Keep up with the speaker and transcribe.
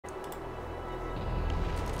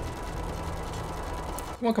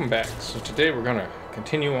Welcome back. So today we're gonna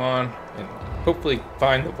continue on and hopefully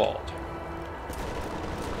find the vault.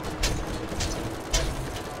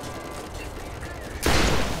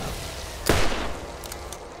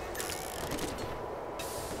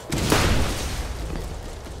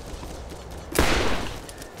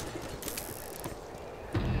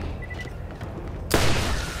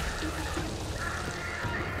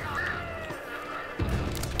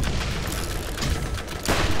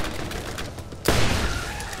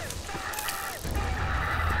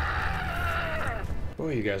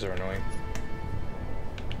 Boy, you guys are annoying.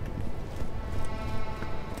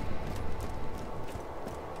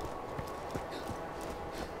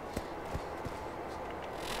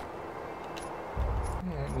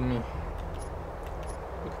 Let me look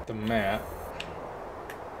at the map.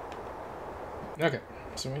 Okay,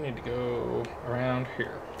 so we need to go around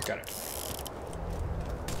here. Got it.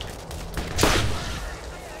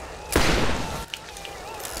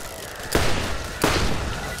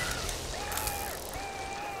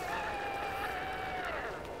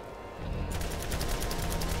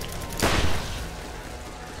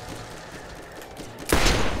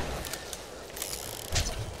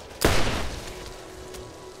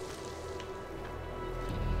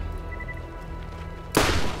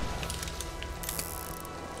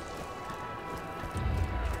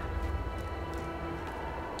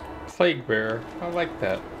 Plague Bear. I like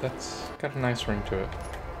that. That's got a nice ring to it.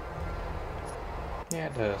 Yeah,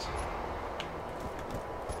 it does.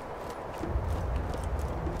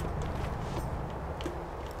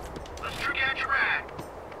 Let's get your ride.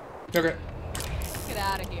 Okay. Get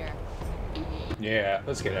out of here. Yeah,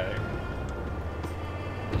 let's get out of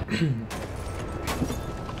here.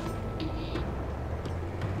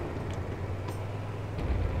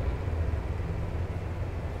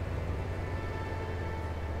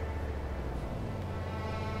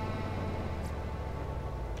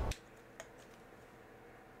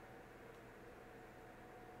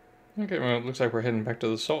 Okay, well, it looks like we're heading back to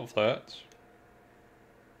the Salt Flats.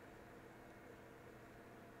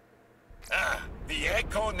 The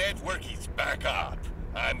Echo network is back up.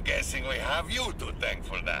 I'm guessing we have you to thank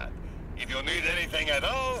for that. If you need anything at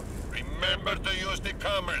all, remember to use the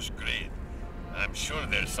commerce grid. I'm sure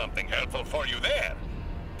there's something helpful for you there,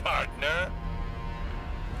 partner.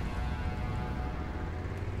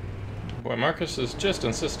 Boy, Marcus is just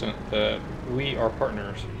insistent that we are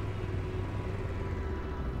partners.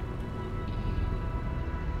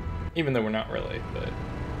 Even though we're not really, but...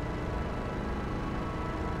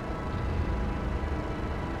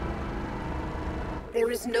 There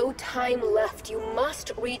is no time left. You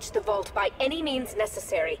must reach the vault by any means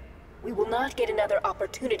necessary. We will not get another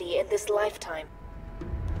opportunity in this lifetime.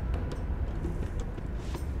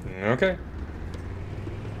 Okay.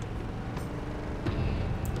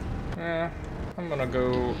 I'm gonna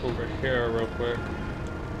go over here real quick.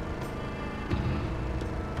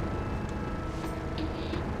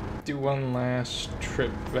 Do one last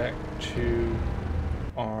trip back to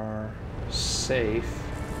our safe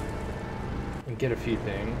and get a few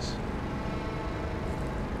things.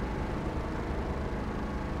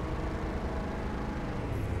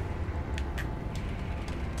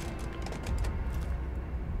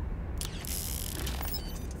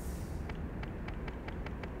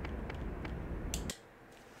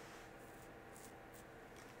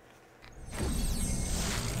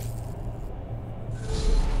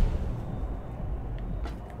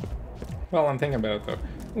 While I'm thinking about it, though,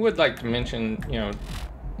 I would like to mention,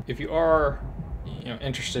 if you are,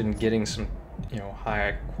 interested in getting some,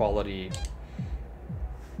 high quality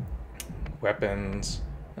weapons,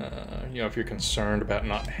 if you're concerned about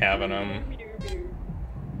not having them,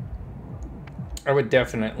 I would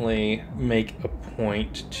definitely make a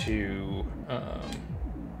point to,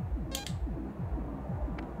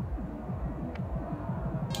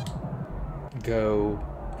 go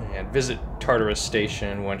and visit Tartarus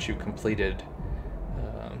Station once you've completed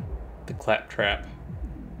the Claptrap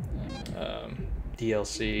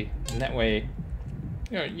DLC, and that way,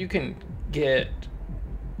 you can get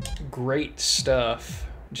great stuff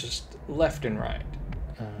just left and right.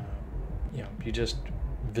 You just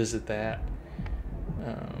visit that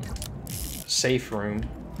safe room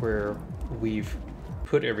where we've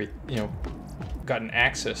put gotten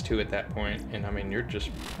access to at that point, and I mean, you're just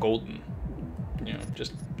golden.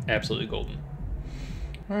 Just absolutely golden.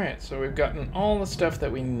 Alright, so we've gotten all the stuff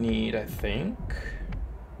that we need, I think.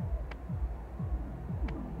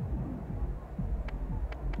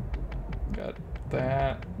 Got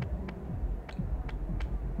that.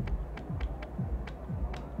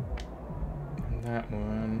 And that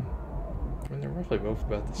one. I mean, they're roughly both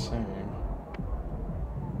about the same.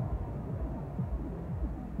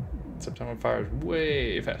 Except I'm on fire is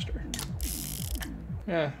way faster.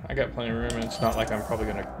 Yeah, I got plenty of room, and it's not like I'm probably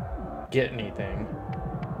gonna get anything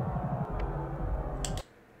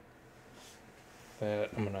that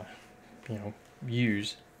I'm gonna, you know,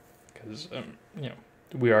 use, because you know,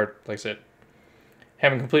 we are, like I said,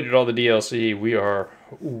 having completed all the DLC, we are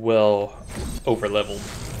well over leveled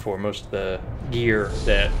for most of the gear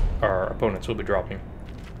that our opponents will be dropping.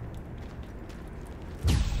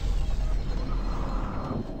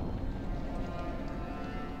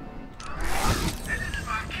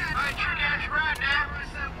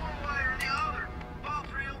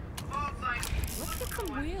 Let's get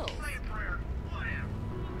some wheels.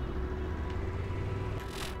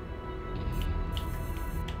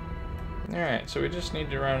 Alright, so we just need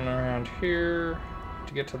to run around here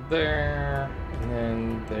to get to there, and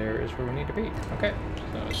then there is where we need to be. Okay,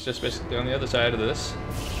 so it's just basically on the other side of this.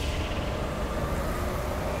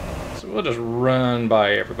 So we'll just run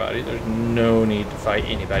by everybody. There's no need to fight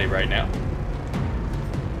anybody right now.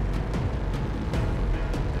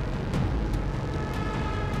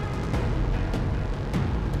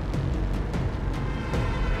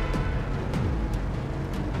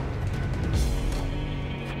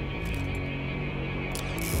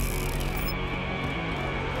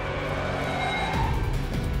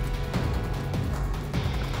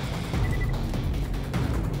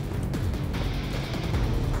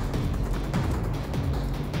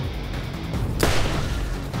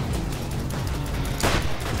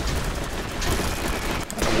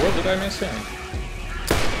 What did I miss him?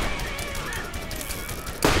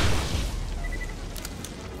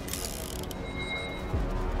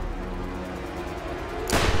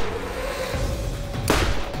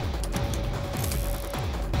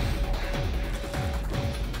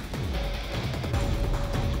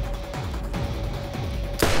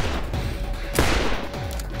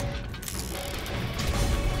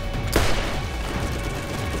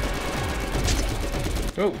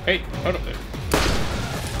 Oh, hey, hold up there.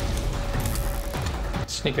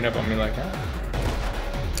 Sneaking up on me like that.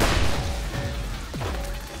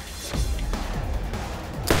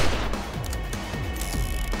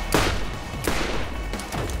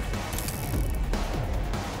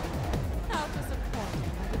 How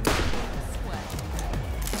disappointing. I didn't even sweat.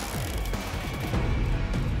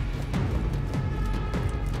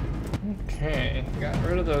 Okay, got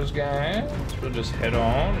rid of those guys. We'll just head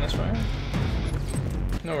on this way.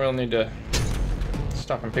 No real need to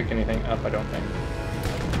stop and pick anything up, I don't think.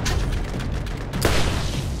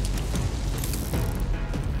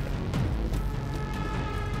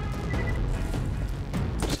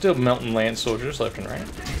 Still melting land soldiers left and right.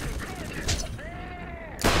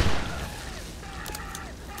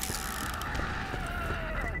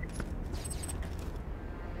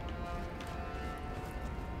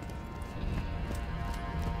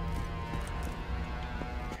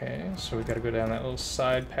 Okay, so we gotta go down that little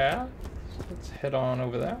side path. So let's head on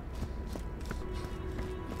over that.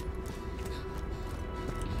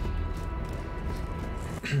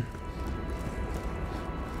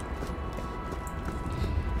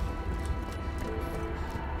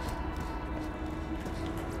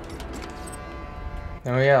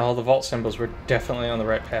 Oh yeah, all the vault symbols were definitely on the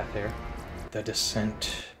right path here. The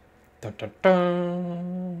descent. Dun dun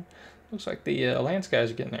dun. Looks like the Lance guys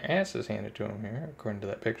are getting their asses handed to them here, according to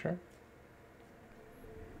that picture.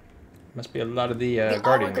 Must be a lot of the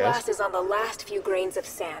Guardian guys. The hourglass is on the last few grains of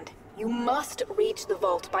sand. You must reach the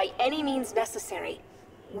vault by any means necessary.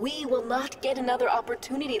 We will not get another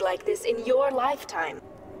opportunity like this in your lifetime.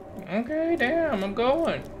 Okay, damn, I'm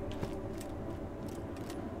going.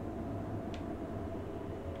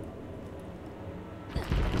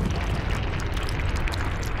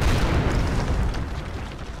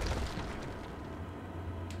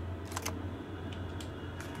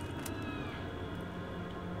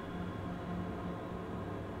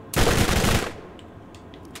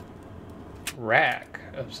 Rack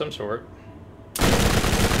of some sort.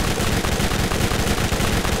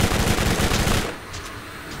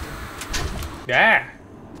 Ah!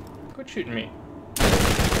 Quit shooting me.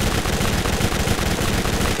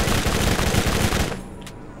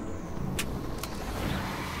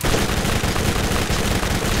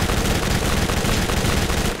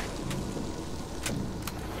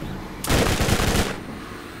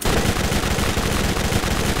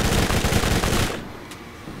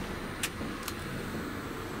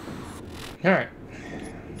 Alright.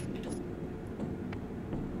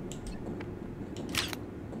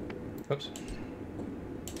 Oops.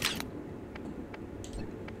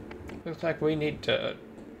 Looks like we need to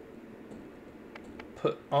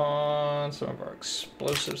put on some of our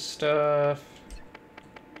explosive stuff.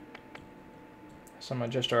 some of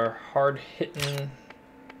just our hard-hitting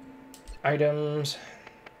items.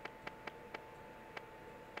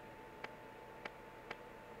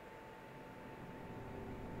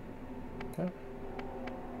 Oh.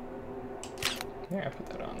 Yeah, I put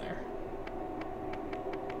that on there.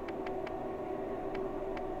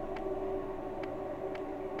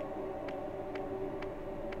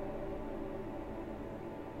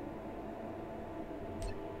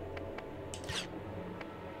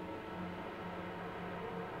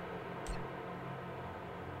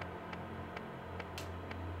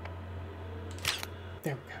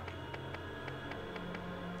 There we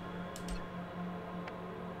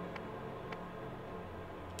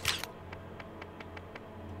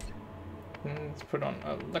go. Let's put on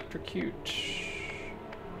electrocute.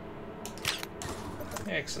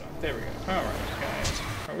 Excellent. There we go. Alright, guys.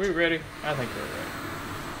 Are we ready? I think we're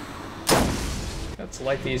ready. Let's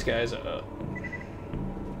light these guys up.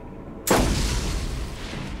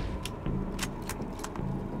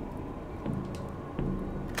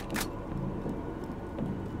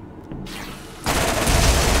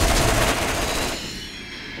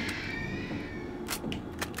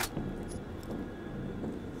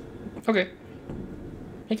 Okay.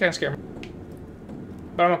 He kind of scared me.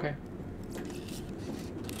 But I'm okay.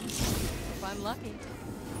 If I'm lucky.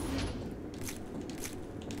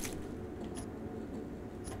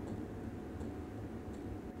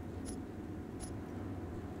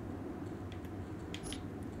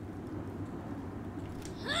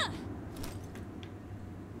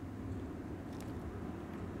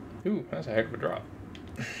 Ooh, that's a heck of a drop.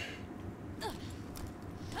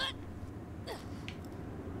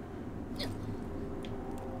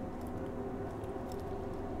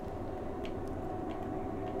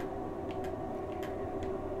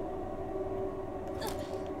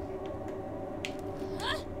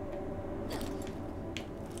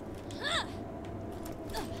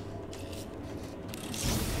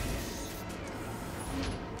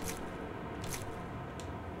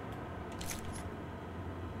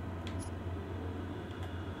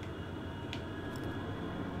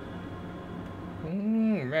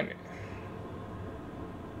 Ready.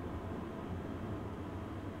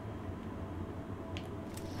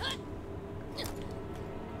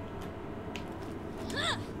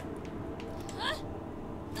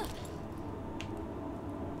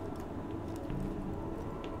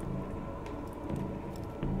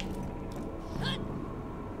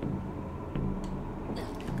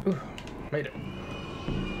 Ooh, made it.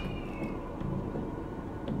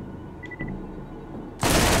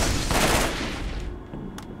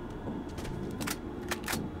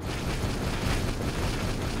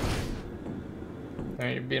 Now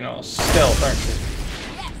you're being all stealth, aren't you?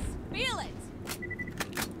 Yes, feel it.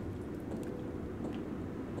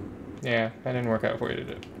 Yeah, that didn't work out for you, did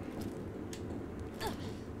it?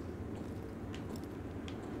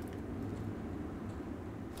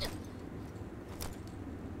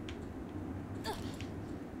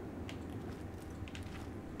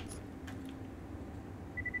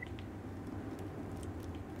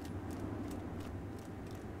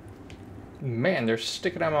 Man, they're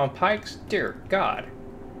sticking them on pikes? Dear God.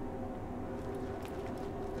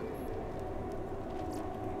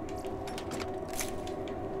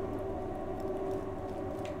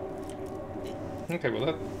 Okay,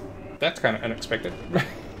 well that's kind of unexpected.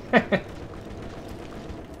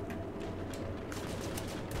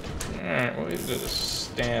 Alright, we'll just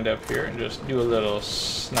stand up here and just do a little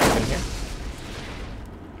sniping here.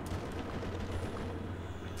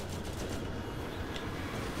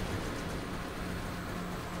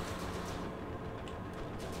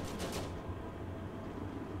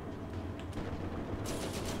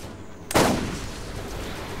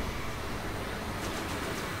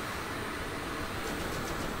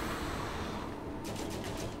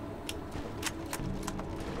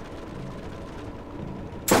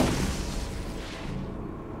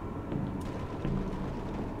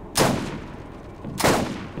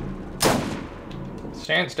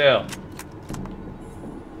 Stand still.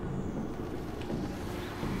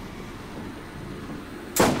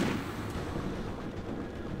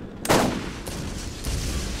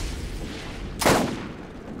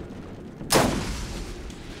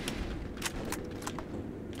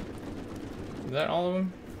 Is that all of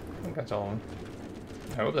them? I think that's all of them.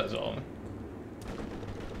 I hope that's all of them.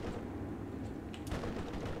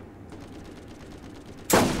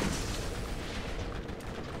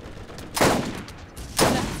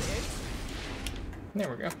 There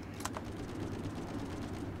we go.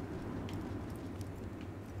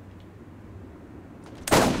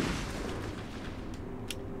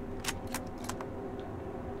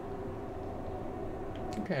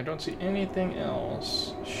 Okay, I don't see anything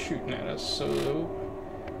else shooting at us, so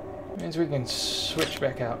means we can switch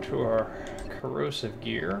back out to our corrosive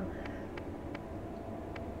gear.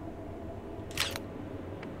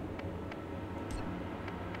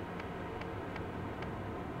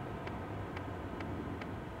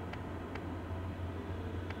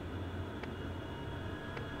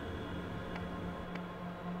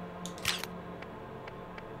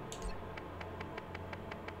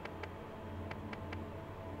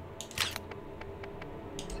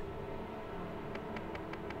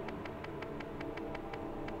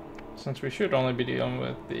 Since we should only be dealing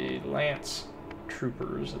with the Lance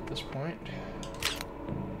troopers at this point.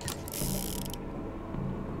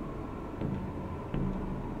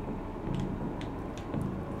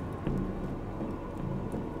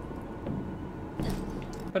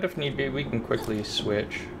 But if need be, we can quickly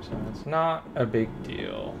switch, so it's not a big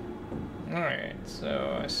deal. Alright,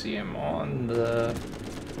 so I see him on the...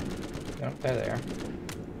 Nope, they're there.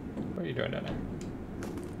 What are you doing down there?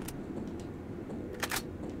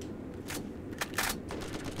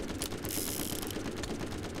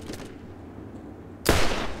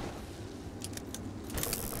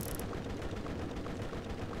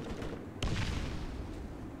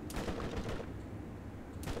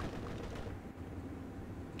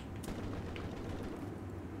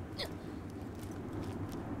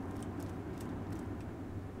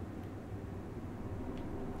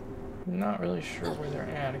 Not really sure where they're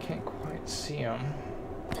at. I can't quite see them.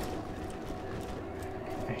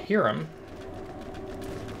 I hear them.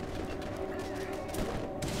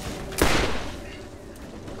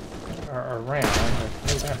 Are around. I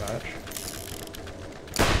know that much.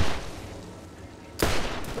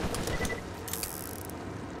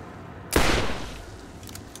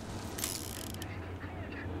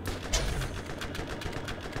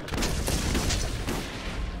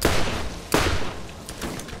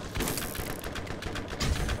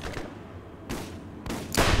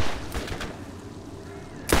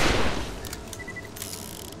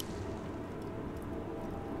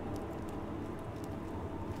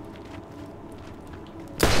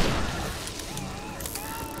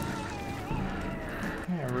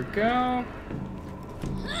 There we go.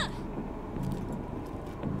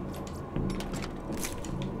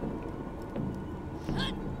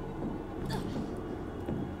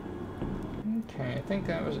 Okay, I think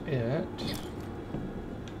that was it.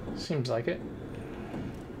 Seems like it.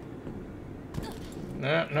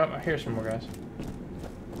 No, no, I hear some more guys.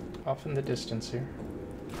 Off in the distance here.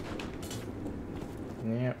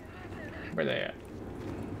 Yep. Where they at?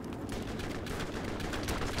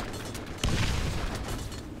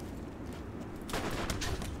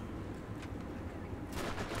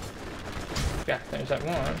 Yeah, there's that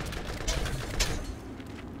one.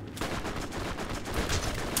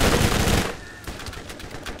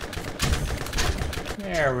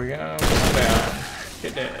 There we go. Come down.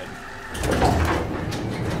 Get dead.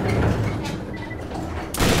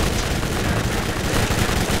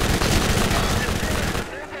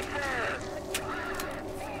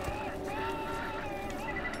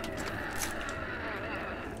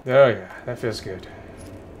 Oh yeah, that feels good.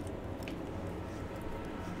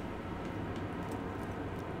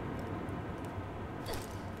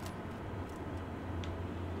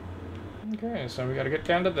 Okay, so we gotta get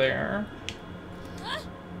down to there.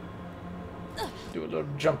 Do a little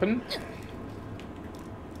jumping.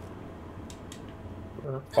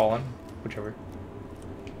 Or falling, whichever.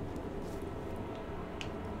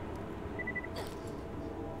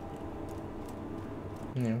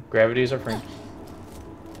 You know, gravity is our friend.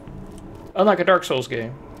 Unlike a Dark Souls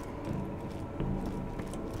game,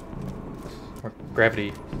 where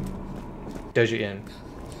gravity does you in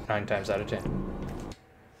 9 times out of 10.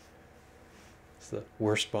 It's the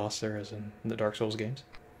worst boss there is in the Dark Souls games.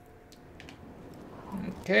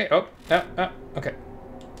 Okay, okay.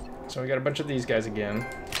 So we got a bunch of these guys again.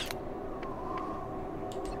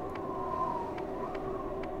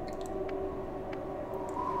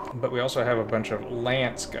 But we also have a bunch of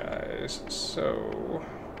Lance guys, so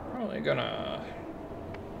probably gonna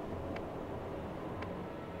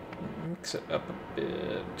mix it up a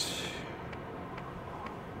bit.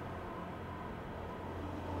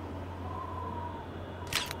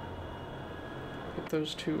 Put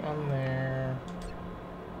those two on there.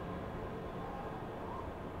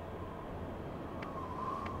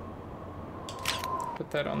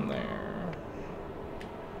 Put that on there.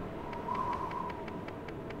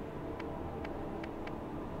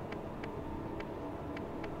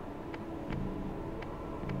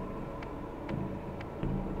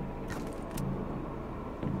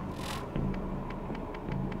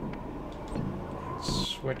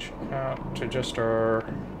 switch out to just our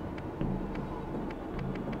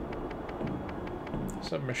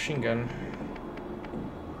submachine gun.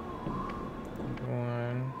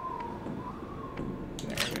 One.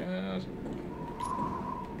 There it is.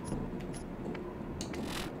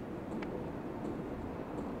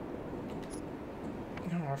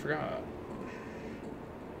 Oh, I forgot.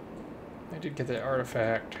 I did get that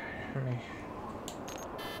artifact. Let me...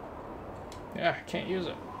 Yeah, can't use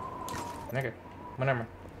it. Okay, whatever.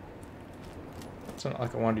 It's not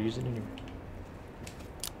like I wanted to use it anyway.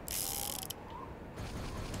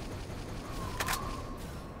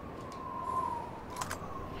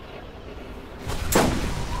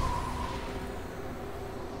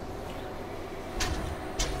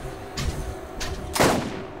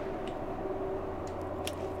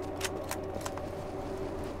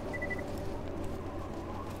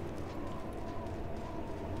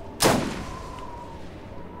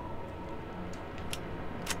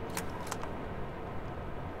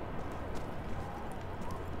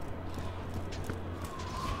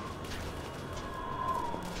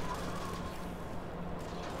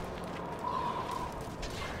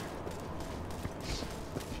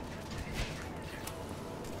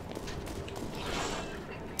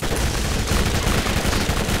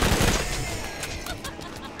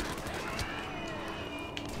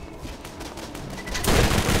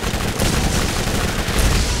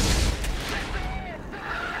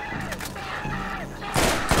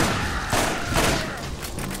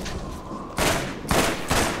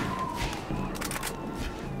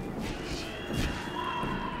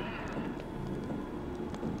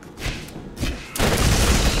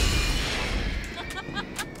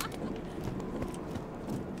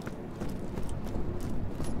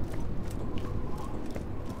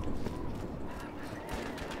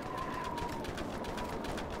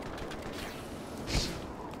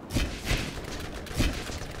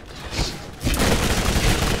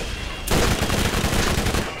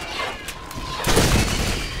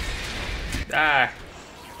 Ah.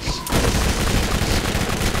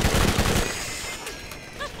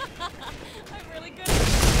 I'm really good.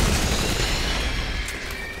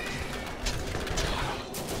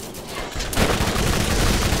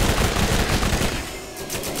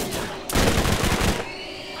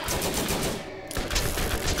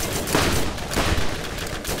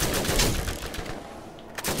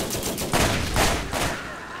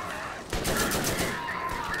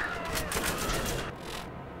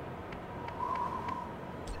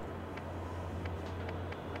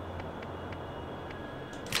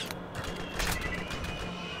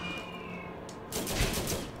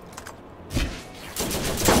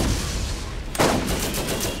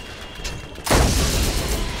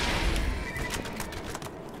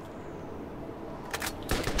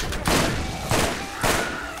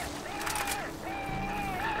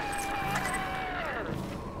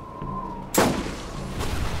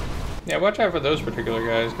 Yeah, watch out for those particular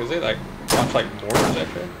guys, because they like launch like mortars at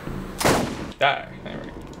you. Die. There we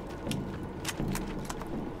go.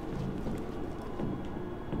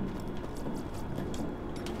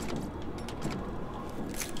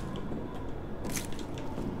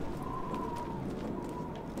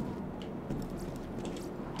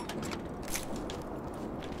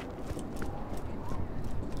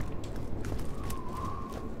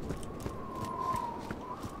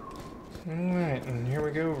 Alright, and here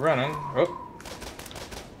we go running. Oh.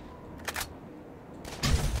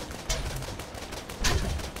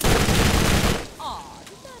 Aw,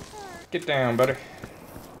 did that hurt? Get down, buddy.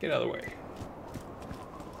 Get out of the way.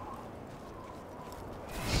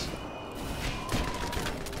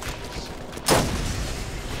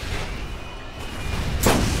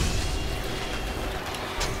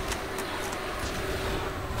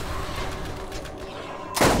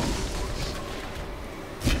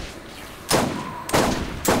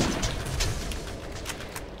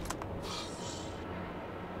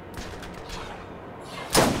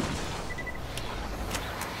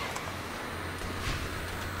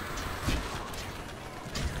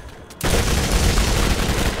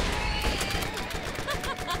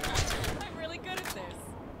 I'm really good at this.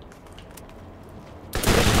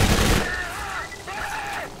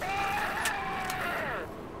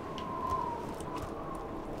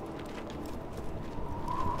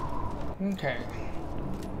 Okay.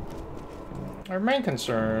 Our main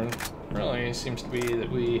concern really seems to be that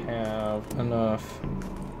we have enough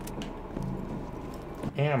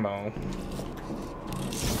ammo.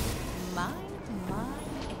 Mine.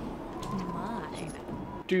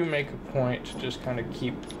 Do make a point to just kind of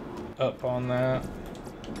keep up on that.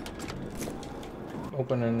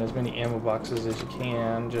 Opening as many ammo boxes as you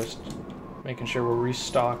can, just making sure we're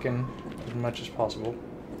restocking as much as possible.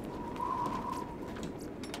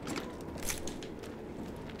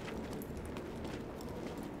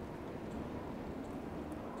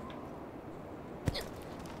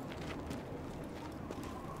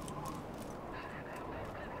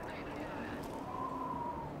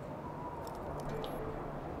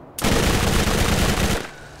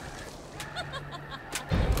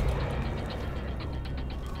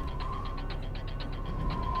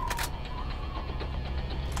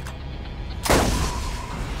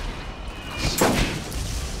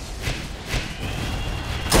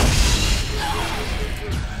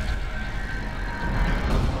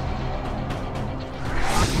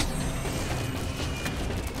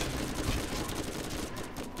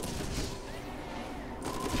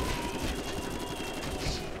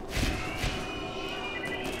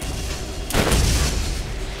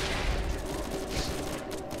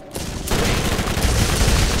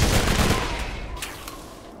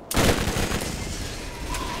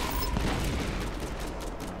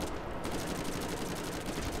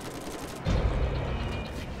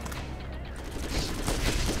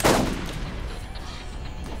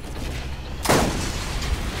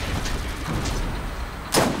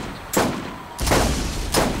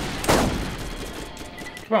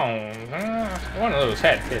 Come on. One of those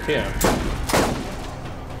had to fit him.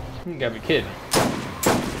 You gotta be kidding.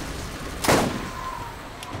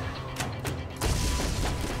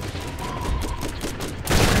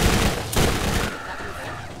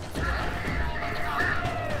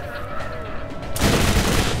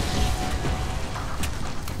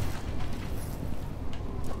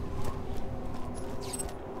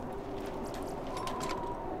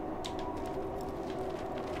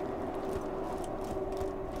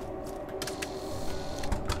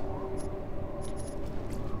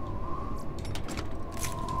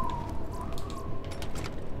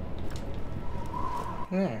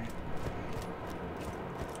 There.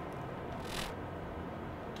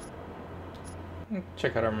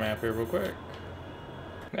 Check out our map here real quick.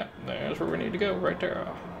 Yeah, there's where we need to go, right there.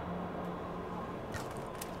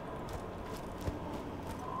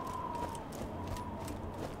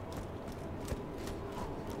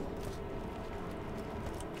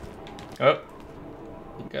 Oh,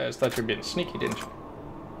 you guys thought you were being sneaky, didn't you?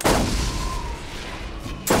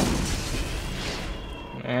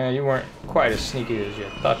 You weren't quite as sneaky as you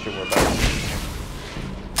thought you were, buddy.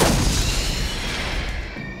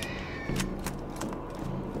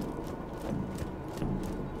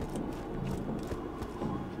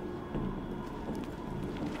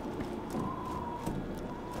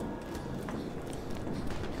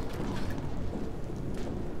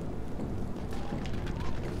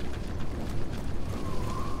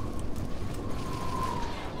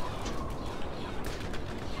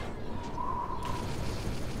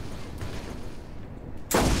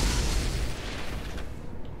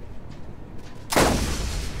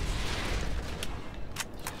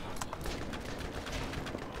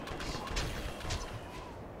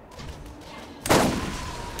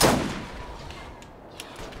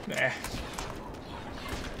 Nah.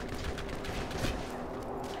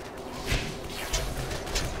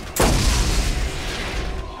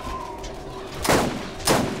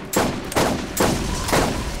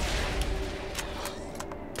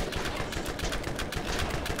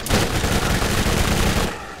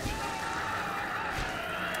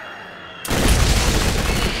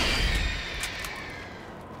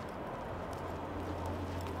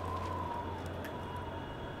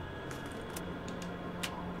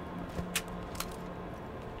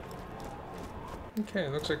 Okay,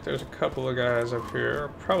 looks like there's a couple of guys up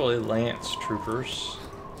here. Probably Lance troopers.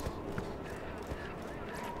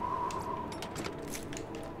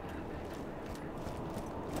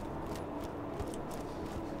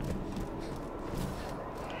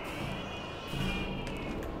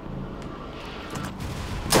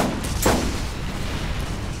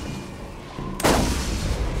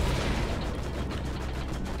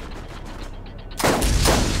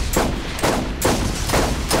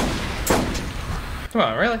 Come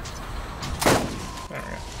on, really? There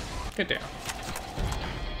we go. Get down.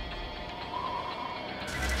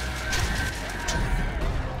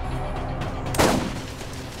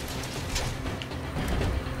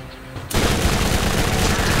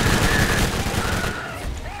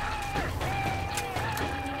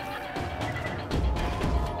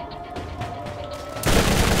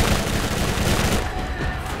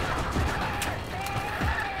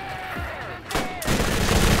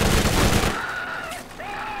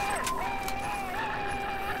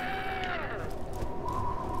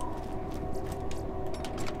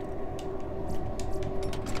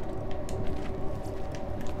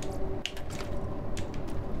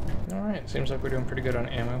 Alright, seems like we're doing pretty good on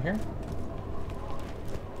ammo here.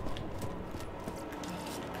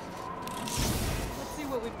 Let's see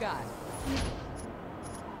what we've got.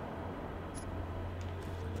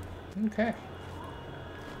 Okay.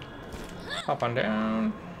 Hop on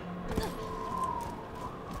down.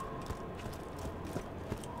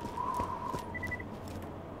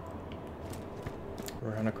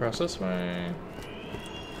 Run across this way.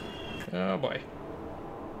 Oh boy.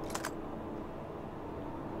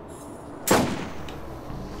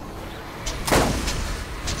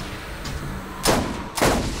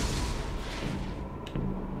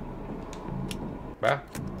 Wow.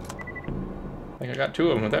 I think I got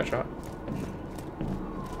two of them with that shot.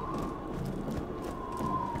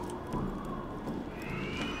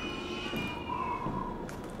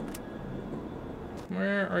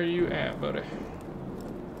 Where are you at, buddy?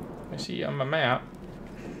 I see you on my map.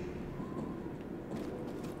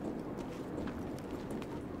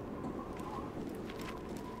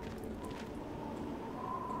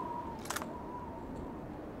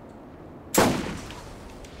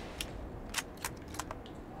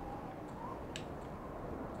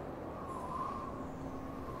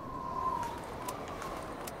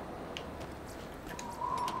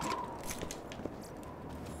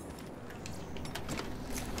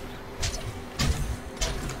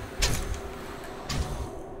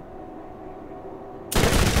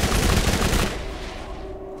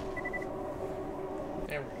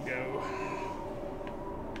 There we go.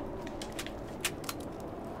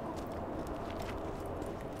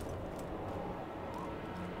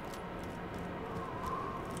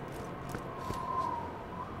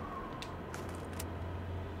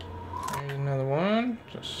 There's another one.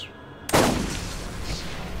 Just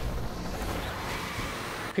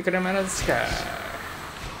picking them out of the sky.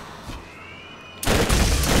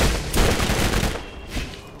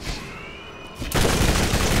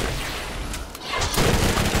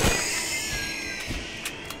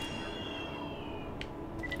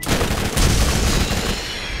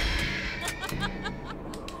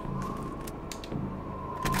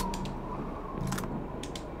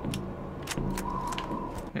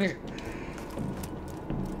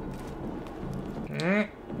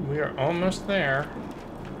 We are almost there.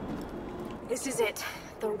 This is it.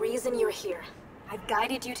 The reason you're here. I've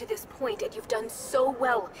guided you to this point, and you've done so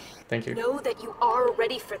well. Thank you. Know that you are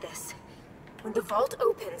ready for this. When the vault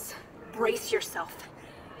opens, brace yourself.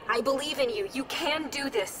 I believe in you. You can do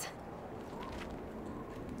this.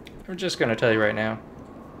 I'm just gonna tell you right now.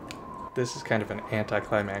 This is kind of an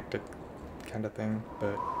anticlimactic kind of thing,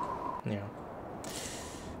 but you know.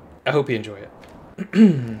 I hope you enjoy it.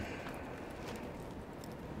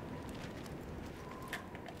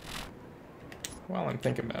 While I'm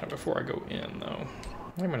thinking about it, before I go in, though,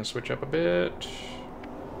 I'm going to switch up a bit.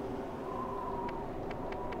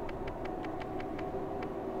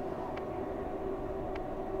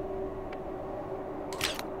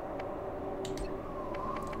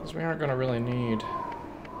 Because we aren't going to really need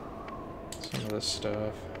some of this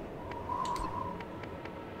stuff.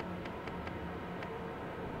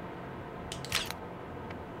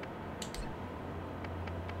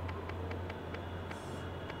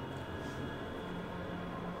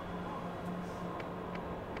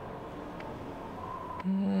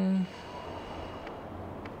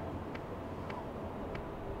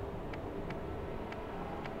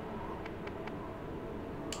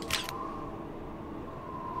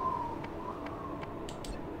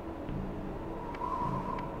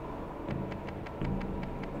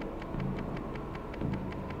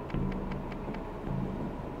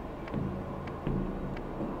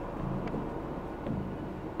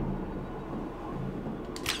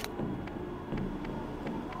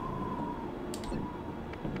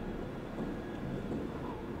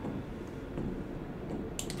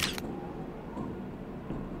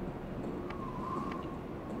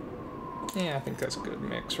 Yeah, I think that's a good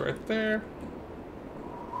mix right there.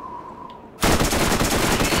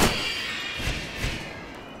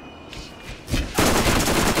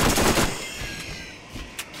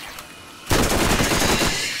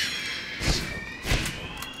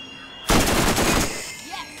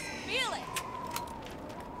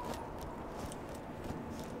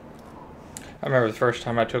 I remember the first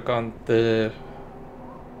time I took on the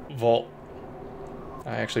vault,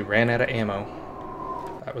 I actually ran out of ammo.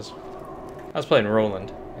 I was playing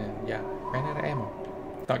Roland, and yeah, ran out of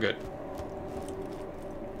ammo. Not good.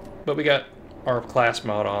 But we got our class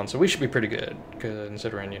mod on, so we should be pretty good,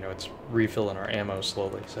 considering, you know, it's refilling our ammo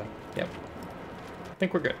slowly, so, yep. I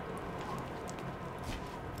think we're good.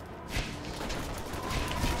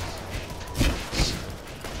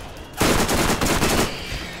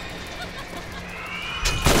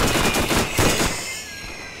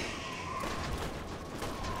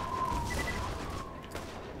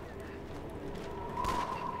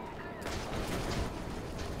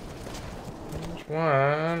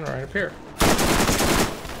 One right up here.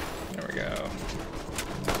 There we go.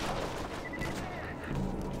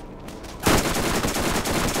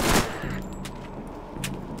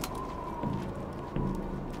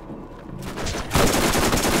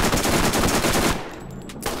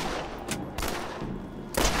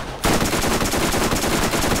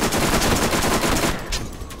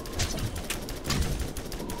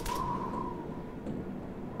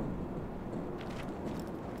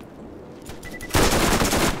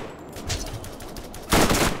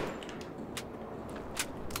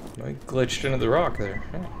 I glitched into the rock there.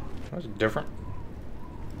 Yeah, that was different.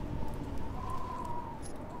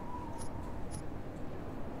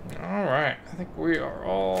 Alright, I think we are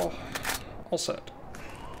all set.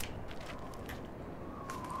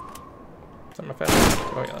 Is that my fast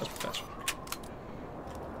one? Oh yeah, that's my fast one.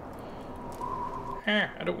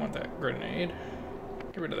 I don't want that grenade.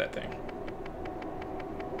 Get rid of that thing.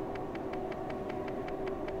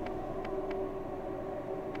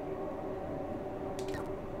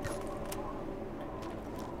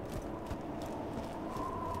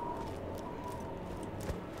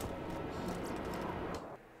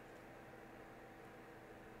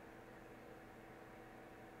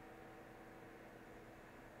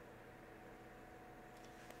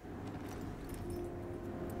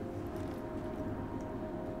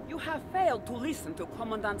 have failed to listen to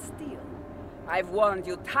Commandant Steele. I've warned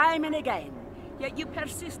you time and again, yet you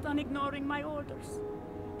persist on ignoring my orders.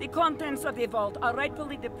 The contents of the vault are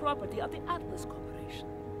rightfully the property of the Atlas Corporation.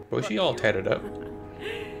 Was she all tatted up?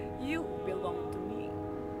 You belong to me.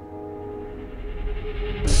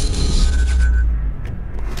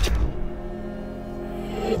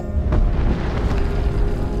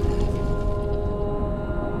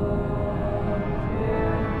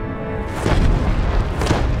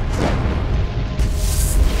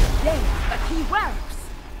 He works!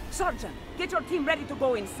 Sergeant, get your team ready to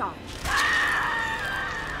go inside.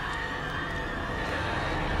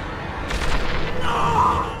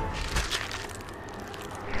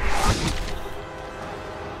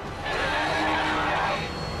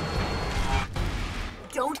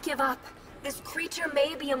 Don't give up. This creature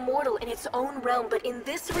may be immortal in its own realm, but in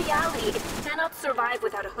this reality, it cannot survive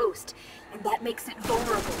without a host, and that makes it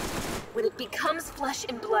vulnerable. When it becomes flesh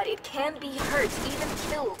and blood, it can be hurt, even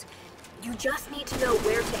killed. You just need to know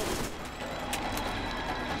where to aim.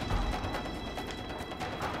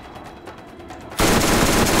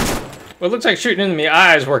 Well, it looks like shooting in the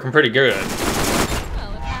eye is working pretty good.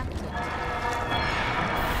 Well, it acted.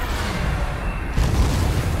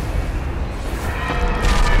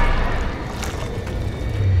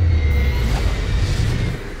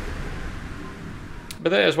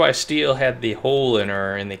 But that is why Steele had the hole in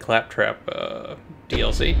her in the Claptrap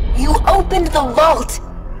DLC. You opened the vault!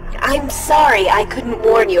 I'm sorry I couldn't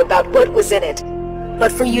warn you about what was in it.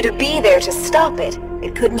 But for you to be there to stop it,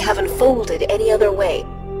 it couldn't have unfolded any other way.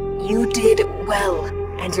 You did well,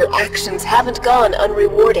 and your actions haven't gone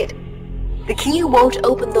unrewarded. The key won't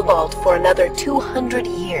open the vault for another 200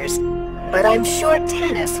 years, but I'm sure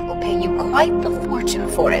Tanis will pay you quite the fortune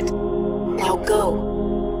for it. Now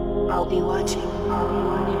go. I'll be watching.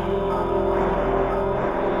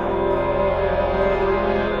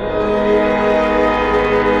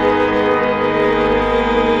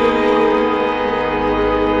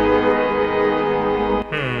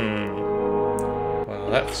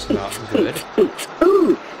 That's not good.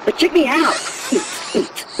 Ooh, but check me out.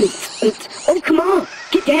 Oh, come on,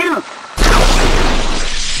 get down.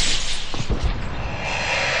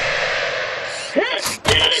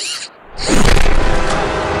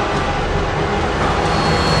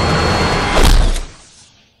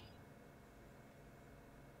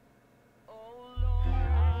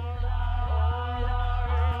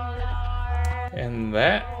 And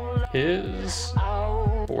that is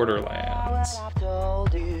Borderlands.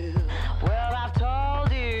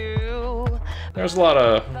 There's a lot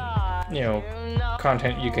of,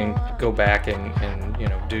 content you can go back and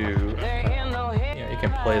do. You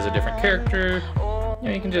can play as a different character.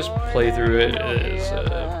 You can just play through it as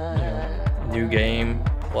a new game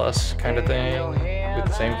plus kind of thing with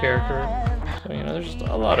the same character. So there's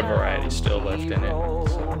a lot of variety still left in it.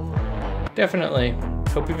 So definitely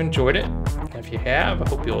hope you've enjoyed it. If you have, I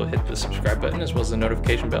hope you'll hit the subscribe button as well as the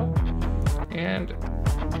notification bell. And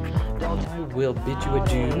I will bid you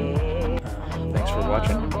adieu. Thanks for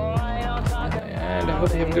watching. And I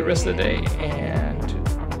hope you have a good rest of the day. And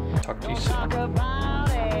talk to you soon.